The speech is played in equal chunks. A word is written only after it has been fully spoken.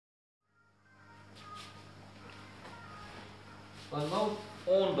a note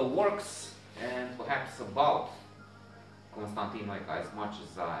on the works and perhaps about Constantin Noica, as much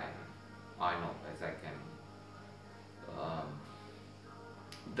as I know, as I can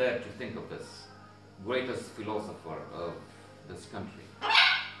dare to think of this greatest philosopher of this country.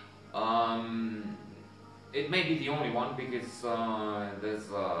 It may be the only one because there's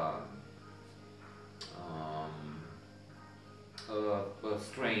a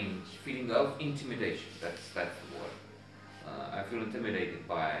strange feeling of intimidation. That's the word. I feel intimidated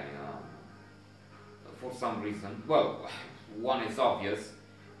by, for some reason. Well, one is obvious.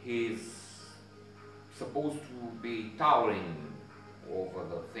 He's supposed to be towering over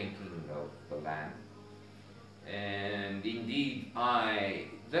the thinking of the land. And indeed,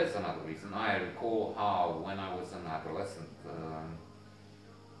 there's another reason. I recall how when I was an adolescent,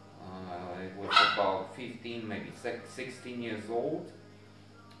 it was about 15, maybe 16 years old,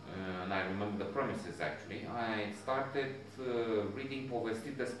 and I remember the premises actually. I started reading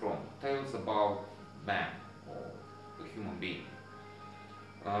Povestiri despre om, tales about man, or the human being,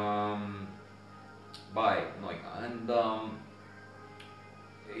 by Noica, and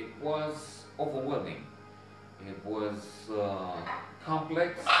it was overwhelming. It was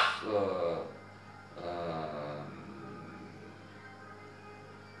complex,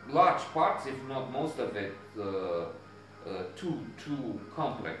 large parts, if not most of it, too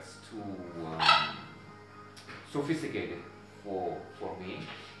complex, too sophisticated for me.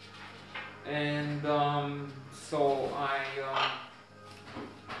 And so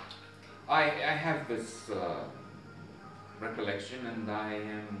I have this recollection, and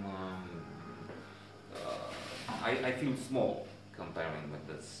I feel small comparing with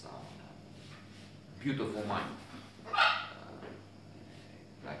this beautiful mind,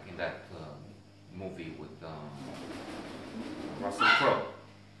 like in that movie with Russell Crowe.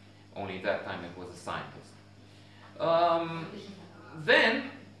 Only that time it was a scientist.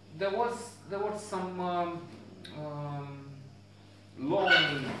 Then there was some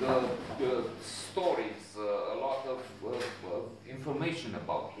long stories, a lot of information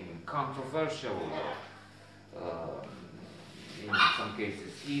about him, controversial. In some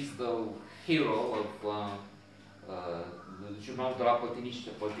cases, he's the hero of the Journal de la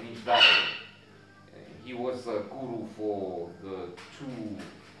Păltiniște, He was a guru for the two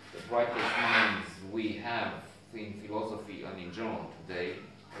brightest minds we have in philosophy and in general today,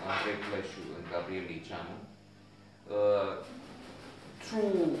 Andrei Pleșu and Gabriel Liceanu.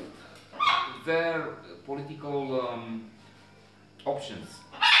 Through their political options,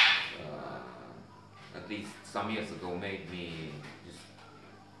 at least some years ago, made me just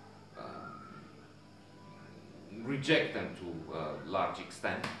reject them to a large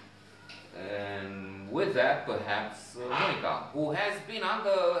extent. And with that, perhaps Noica, who has been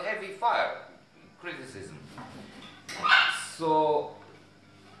under heavy fire, criticism. So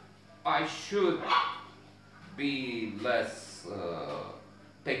I should be less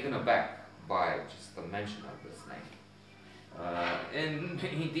taken aback by just the mention of this name. And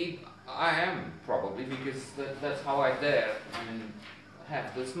indeed, I am, probably, because that's how I dare and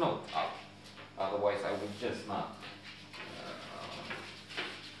have this note up. Otherwise, I would just not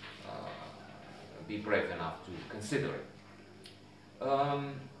be brave enough to consider it.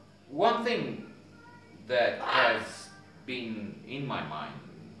 One thing that has been in my mind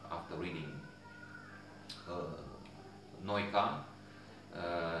after reading Noica,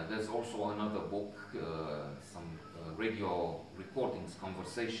 there's also another book, some radio recordings,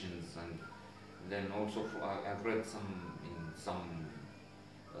 conversations, and then also I've read some in some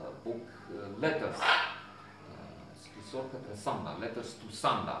book letters, letters to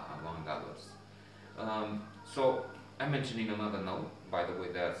Sanda, among others. So I mentioned in another note, by the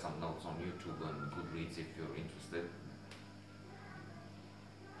way, there are some notes on YouTube and Goodreads if you're interested.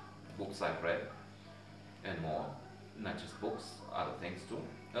 Books I've read and more, not just books, other things too.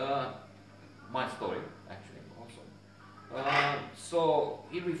 My story, actually, also. So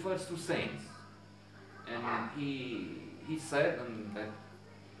he refers to saints, and he said, and that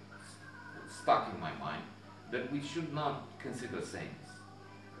stuck in my mind, that we should not consider saints.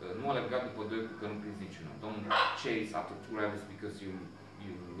 Nu alerga după doi cu că nu prinzi niciunul. Don't chase after two rabbits because you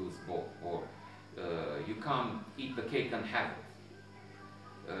lose both, or you can't eat the cake and have it.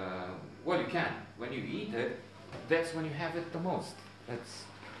 Well, you can. When you eat it, that's when you have it the most.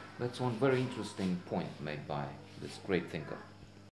 That's one very interesting point made by this great thinker.